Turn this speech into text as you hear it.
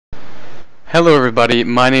Hello everybody,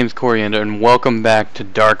 my name's Coriander and welcome back to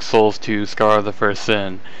Dark Souls 2 Scar of the First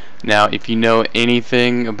Sin. Now if you know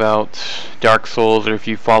anything about Dark Souls or if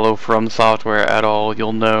you follow From Software at all,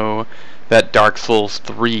 you'll know that Dark Souls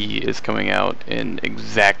 3 is coming out in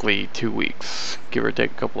exactly 2 weeks, give or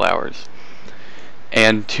take a couple hours.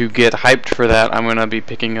 And to get hyped for that, I'm going to be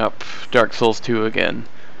picking up Dark Souls 2 again,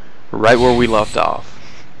 right where we left off.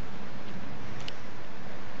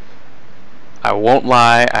 I won't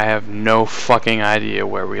lie, I have no fucking idea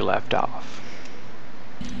where we left off.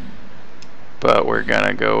 But we're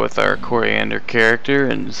gonna go with our Coriander character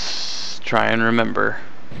and try and remember.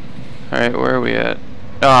 Alright, where are we at?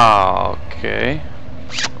 Oh, okay.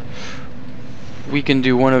 We can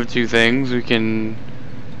do one of two things. We can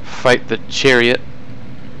fight the chariot,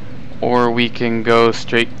 or we can go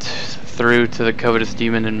straight through to the covetous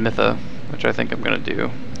demon in Mytha, which I think I'm gonna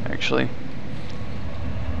do, actually.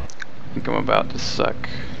 I think I'm about to suck.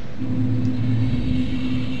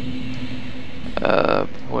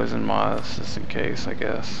 Poison moss, just in case, I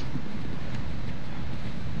guess.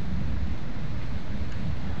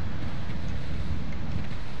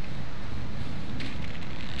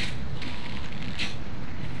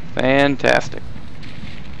 Fantastic.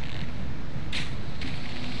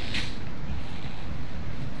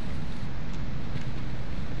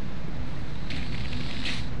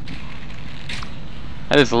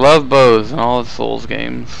 I just love bows in all the Souls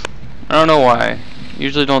games. I don't know why.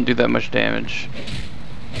 Usually don't do that much damage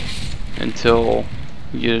until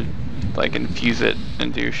you like infuse it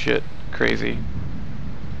and do shit crazy.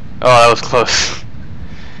 Oh, that was close.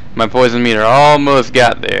 My poison meter almost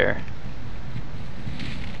got there.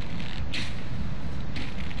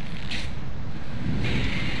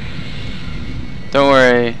 Don't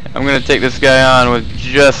worry, I'm gonna take this guy on with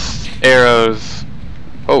just arrows.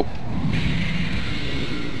 Oh.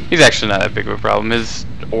 He's actually not that big of a problem. His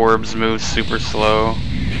orbs move super slow.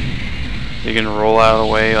 You can roll out of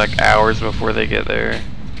the way like hours before they get there.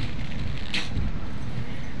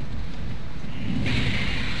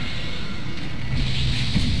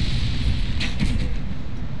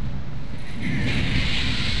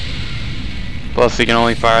 Plus you can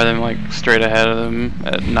only fire them like straight ahead of them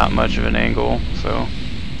at not much of an angle, so.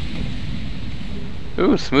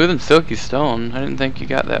 Ooh, smooth and silky stone. I didn't think you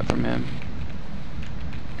got that from him.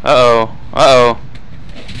 Uh-oh. Uh-oh.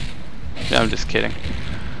 No, I'm just kidding.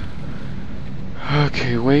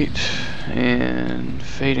 Okay, wait. And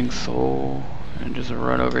Fading Soul. And just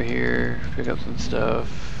run over here. Pick up some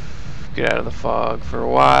stuff. Get out of the fog for a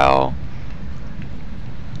while.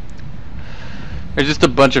 There's just a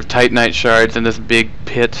bunch of Titanite shards in this big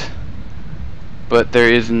pit. But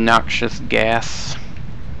there is noxious gas.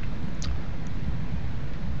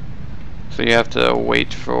 So you have to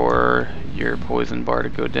wait for your poison bar to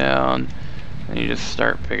go down, and you just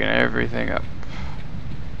start picking everything up.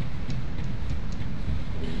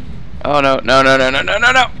 Oh no, no, no, no, no, no,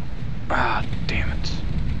 no, no! Ah, damn it.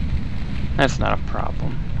 That's not a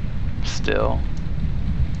problem. Still.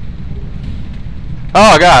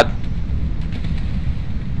 Oh god!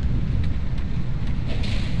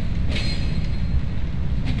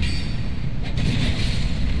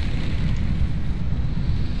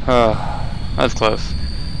 That's close.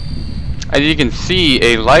 As you can see,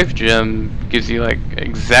 a life gem gives you like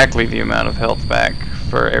exactly the amount of health back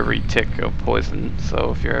for every tick of poison,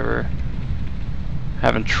 so if you're ever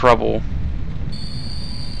having trouble.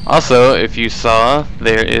 Also, if you saw,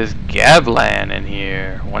 there is Gavlan in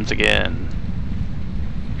here once again.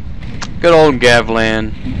 Good old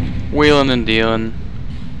Gavlan, wheeling and dealing.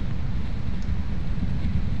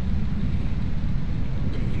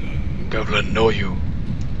 Gavlan know you.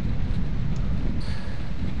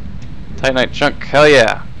 Titanite chunk, hell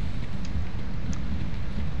yeah.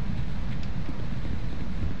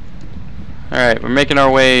 Alright, we're making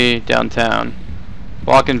our way downtown.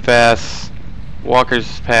 Walking fast,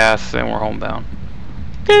 walkers pass, and we're homebound.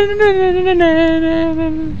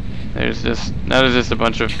 There's just a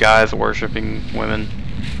bunch of guys worshipping women.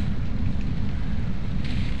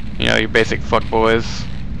 You know, your basic fuckboys.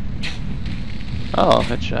 Oh,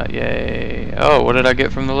 headshot, yay. Oh, what did I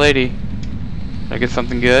get from the lady? Did I get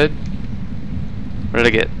something good? What did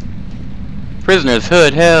I get? Prisoner's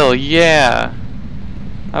hood, hell yeah!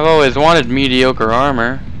 I've always wanted mediocre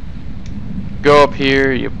armor. Go up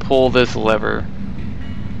here, you pull this lever.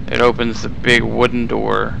 It opens the big wooden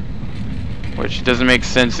door. Which doesn't make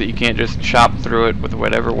sense that you can't just chop through it with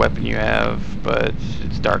whatever weapon you have, but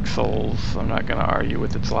it's Dark Souls, so I'm not gonna argue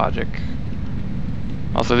with its logic.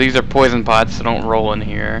 Also, these are poison pots, so don't roll in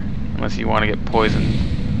here, unless you want to get poisoned.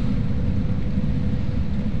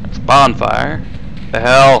 It's bonfire. The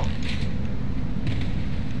hell?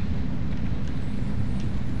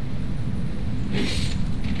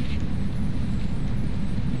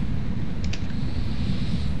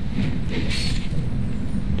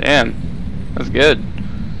 Man, that's good.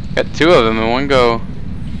 Got 2 of them in one go.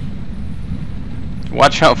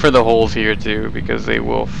 Watch out for the holes here too, because they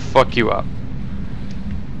will fuck you up.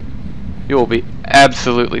 You will be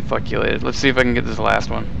absolutely fuckulated. Let's see if I can get this last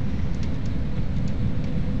one.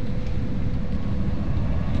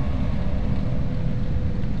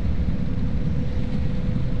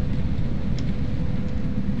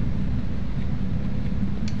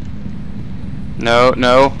 No,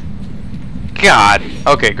 no. God!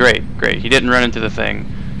 Okay, great, great. He didn't run into the thing.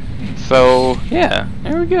 So, yeah,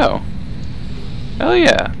 there we go. Hell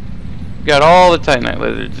yeah. Got all the Titanite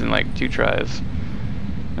lizards in like 2 tries.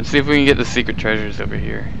 Let's see if we can get the secret treasures over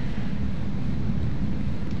here.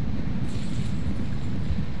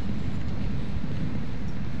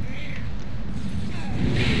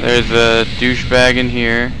 There's a douchebag in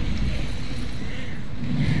here.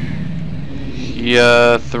 He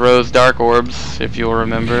throws dark orbs, if you'll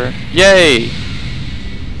remember. Yay!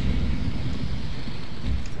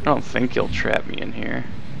 I don't think he'll trap me in here.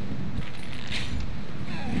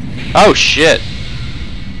 Oh shit!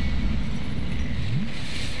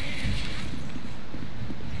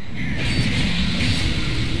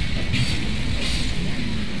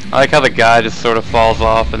 I like how the guy just sort of falls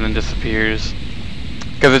off and then disappears.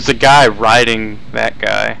 Because it's a guy riding that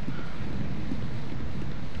guy.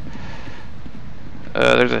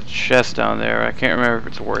 There's a chest down there. I can't remember if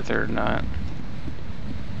it's worth it or not.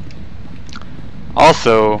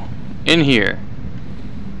 Also, in here,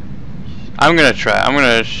 I'm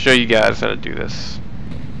gonna show you guys how to do this.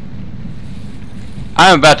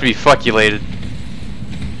 I'm about to be fuckulated.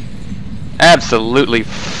 Absolutely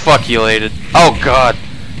fuckulated. Oh god.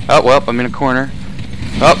 Oh well, I'm in a corner.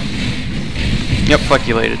 Oh. Yep,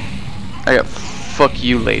 fuckulated. I got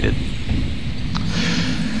fuck-you-lated.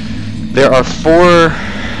 There are 4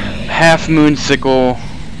 half-moon sickle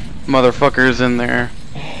motherfuckers in there.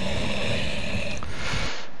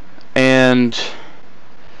 And,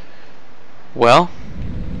 well,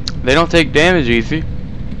 they don't take damage easy.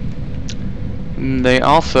 They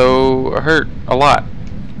also hurt a lot.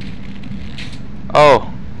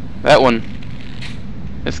 Oh, that one.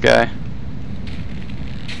 This guy.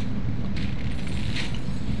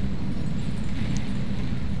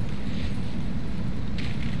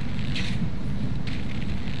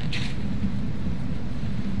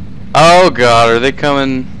 Oh god, are they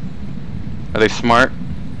coming? Are they smart?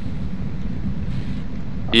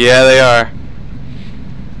 Yeah, they are.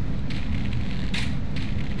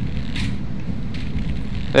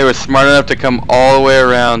 They were smart enough to come all the way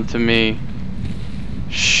around to me.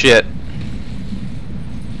 Shit.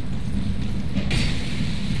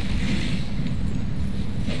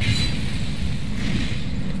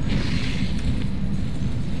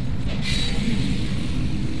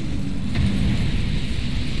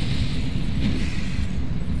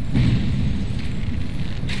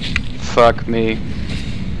 Fuck me.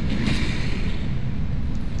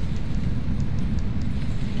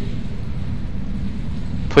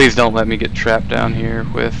 Please don't let me get trapped down here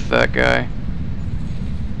with that guy.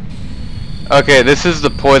 Okay, this is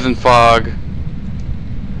the poison fog.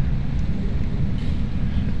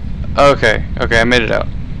 Okay, I made it out.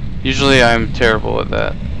 Usually I'm terrible at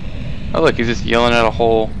that. Oh look, he's just yelling at a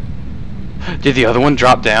hole. Did the other one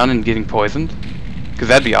drop down and getting poisoned? Because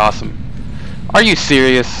that'd be awesome. Are you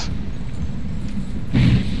serious?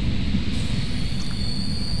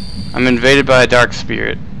 I'm invaded by a dark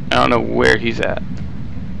spirit. I don't know where he's at.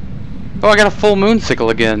 Oh, I got a full moon sickle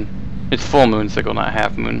again. It's full moon sickle, not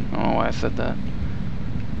half moon. I don't know why I said that.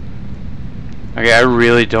 Okay, I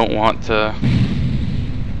really don't want to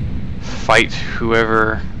fight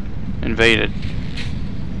whoever invaded.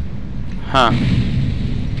 Huh.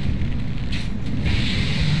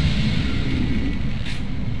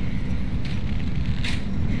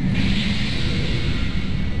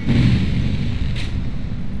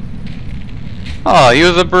 Oh, he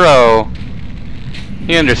was a bro.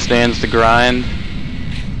 He understands the grind.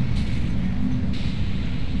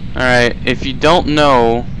 Alright, if you don't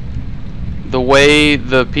know, the way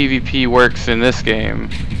the PvP works in this game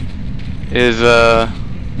is,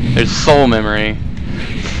 there's soul memory.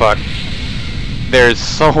 Fuck. There's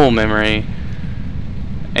soul memory.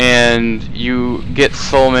 And you get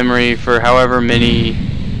soul memory for however many...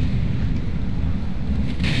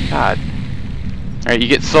 God. Alright, you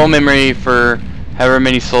get soul memory for however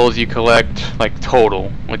many souls you collect, like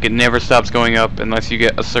total. Like it never stops going up unless you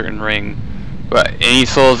get a certain ring. But any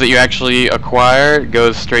souls that you actually acquire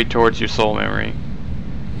goes straight towards your soul memory.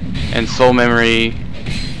 And soul memory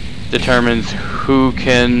determines who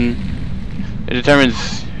can... It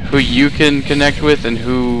determines who you can connect with and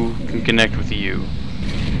who can connect with you.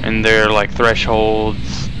 And there are like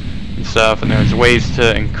thresholds and stuff, and there's ways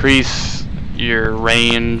to increase your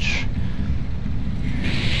range.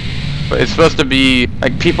 But it's supposed to be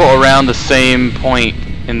like people around the same point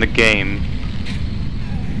in the game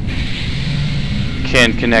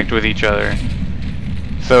can connect with each other.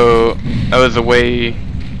 So that was a way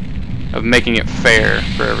of making it fair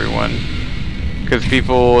for everyone. Because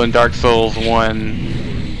people in Dark Souls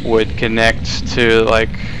 1 would connect to like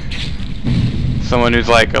someone who's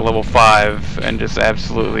like a level 5 and just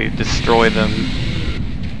absolutely destroy them.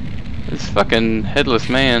 This fucking headless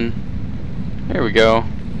man. There we go.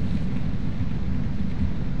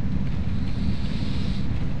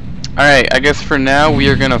 Alright, I guess for now we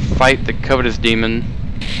are gonna fight the covetous demon.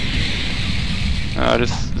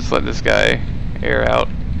 Just let this guy air out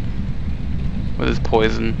with his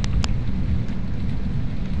poison.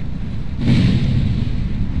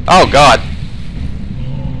 Oh god!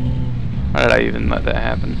 Why did I even let that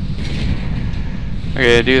happen?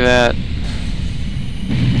 Okay, do that.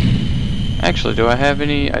 Actually, do I have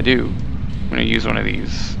any? I do. I'm gonna use one of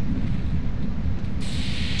these.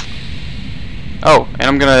 Oh, and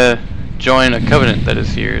I'm gonna join a covenant that is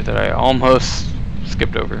here that I almost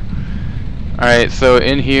skipped over. Alright, so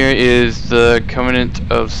in here is the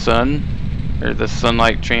Covenant of Sun, or the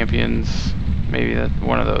Sunlight Champions, maybe that's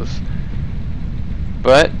one of those.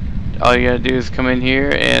 But all you gotta do is come in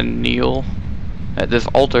here and kneel at this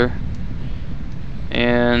altar,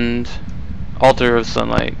 and Altar of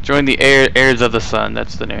Sunlight. Join the heirs of the sun,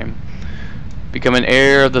 that's the name. Become an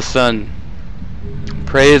heir of the sun.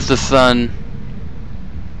 Praise the sun.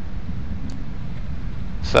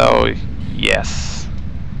 So, yes.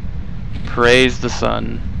 Praise the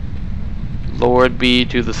sun. Lord be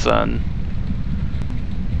to the sun.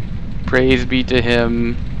 Praise be to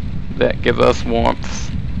him that gives us warmth.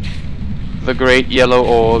 The great yellow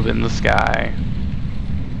orb in the sky.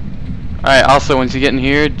 Alright, also once you get in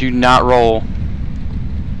here, do not roll.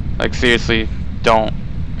 Like seriously, don't.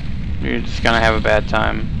 You're just gonna have a bad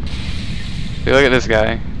time. See, look at this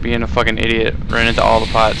guy, being a fucking idiot, ran into all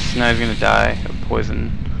the pots. Now he's gonna die of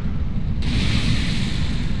poison.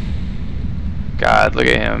 God, look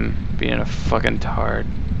at him, being a fucking tard.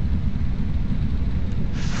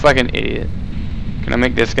 Fucking idiot. Can I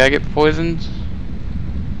make this guy get poisoned?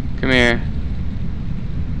 Come here.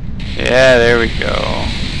 Yeah, there we go.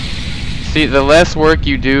 See, the less work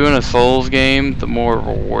you do in a Souls game, the more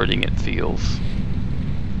rewarding it feels.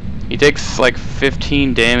 He takes like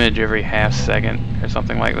 15 damage every half second, or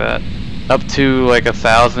something like that. Up to like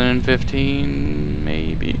 1,015,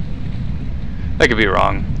 maybe? I could be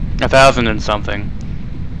wrong. 1,000 and something.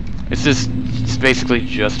 It's basically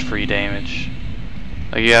just free damage.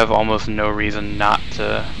 Like you have almost no reason not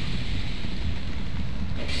to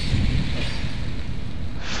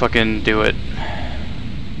fucking do it.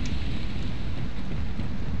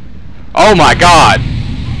 Oh my god!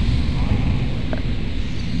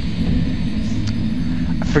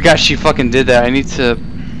 I forgot she fucking did that. I need to...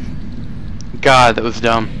 God, that was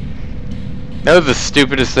dumb. That was the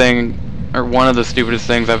stupidest thing, or one of the stupidest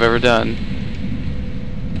things I've ever done.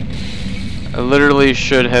 I literally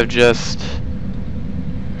should have just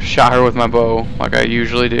shot her with my bow, like I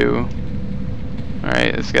usually do.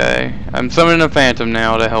 Alright, this guy. I'm summoning a phantom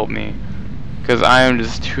now to help me, because I am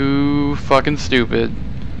just too fucking stupid.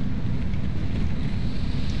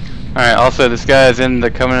 Alright, also this guy is in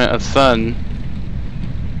the Covenant of Sun.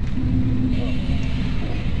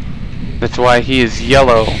 That's why he is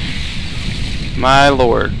yellow. My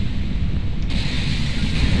lord.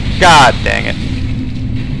 God dang it.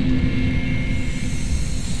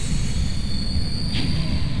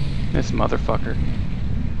 This motherfucker.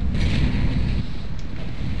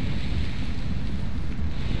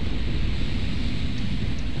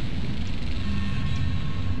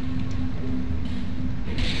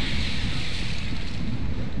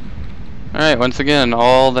 Alright, once again,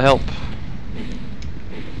 all the help.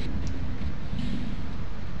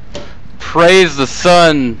 Praise the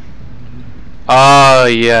sun! Ah,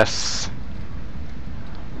 yes.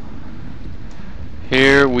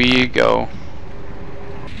 Here we go.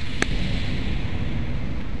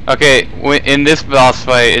 Okay, in this boss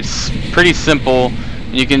fight, it's pretty simple.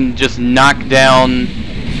 You can just knock down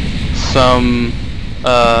some,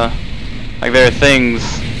 like there are things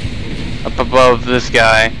up above this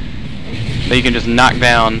guy that you can just knock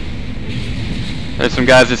down. There's some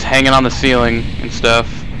guys just hanging on the ceiling and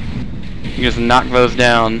stuff. You just knock those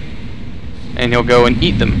down, and he'll go and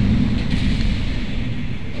eat them.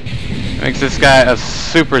 It makes this guy a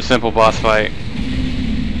super simple boss fight.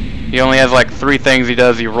 He only has like 3 things he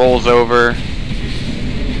does. He rolls over,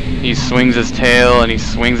 he swings his tail, and he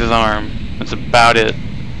swings his arm. That's about it.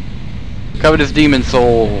 Covetous Demon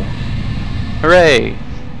Soul. Hooray!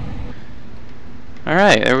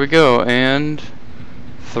 Alright, there we go, and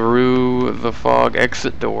through the fog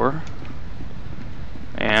exit door.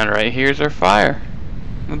 And right here's our fire.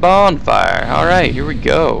 The bonfire. Alright, here we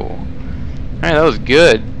go. Alright, that was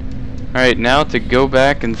good. Alright, now to go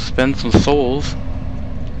back and spend some souls.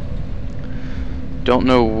 Don't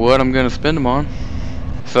know what I'm gonna spend them on.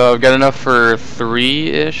 So I've got enough for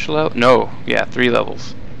 3-ish levels. No, yeah, 3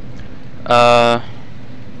 levels.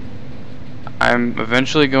 I'm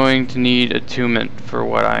eventually going to need attunement for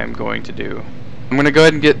what I'm going to do. I'm gonna go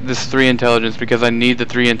ahead and get this 3 intelligence because I need the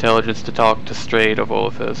 3 intelligence to talk to Stray of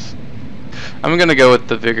Olithus. I'm gonna go with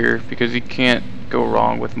the vigor because you can't go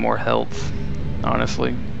wrong with more health,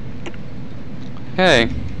 honestly. Okay.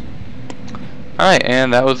 Alright,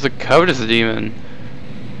 and that was the Covetous Demon.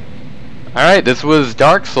 Alright, this was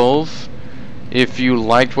Dark Souls. If you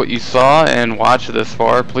liked what you saw and watched this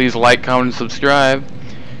far, please like, comment, and subscribe.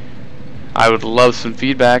 I would love some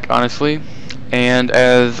feedback, honestly. And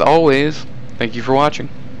as always, thank you for watching.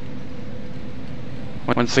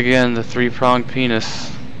 Once again, the 3-pronged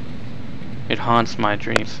penis. It haunts my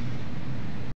dreams.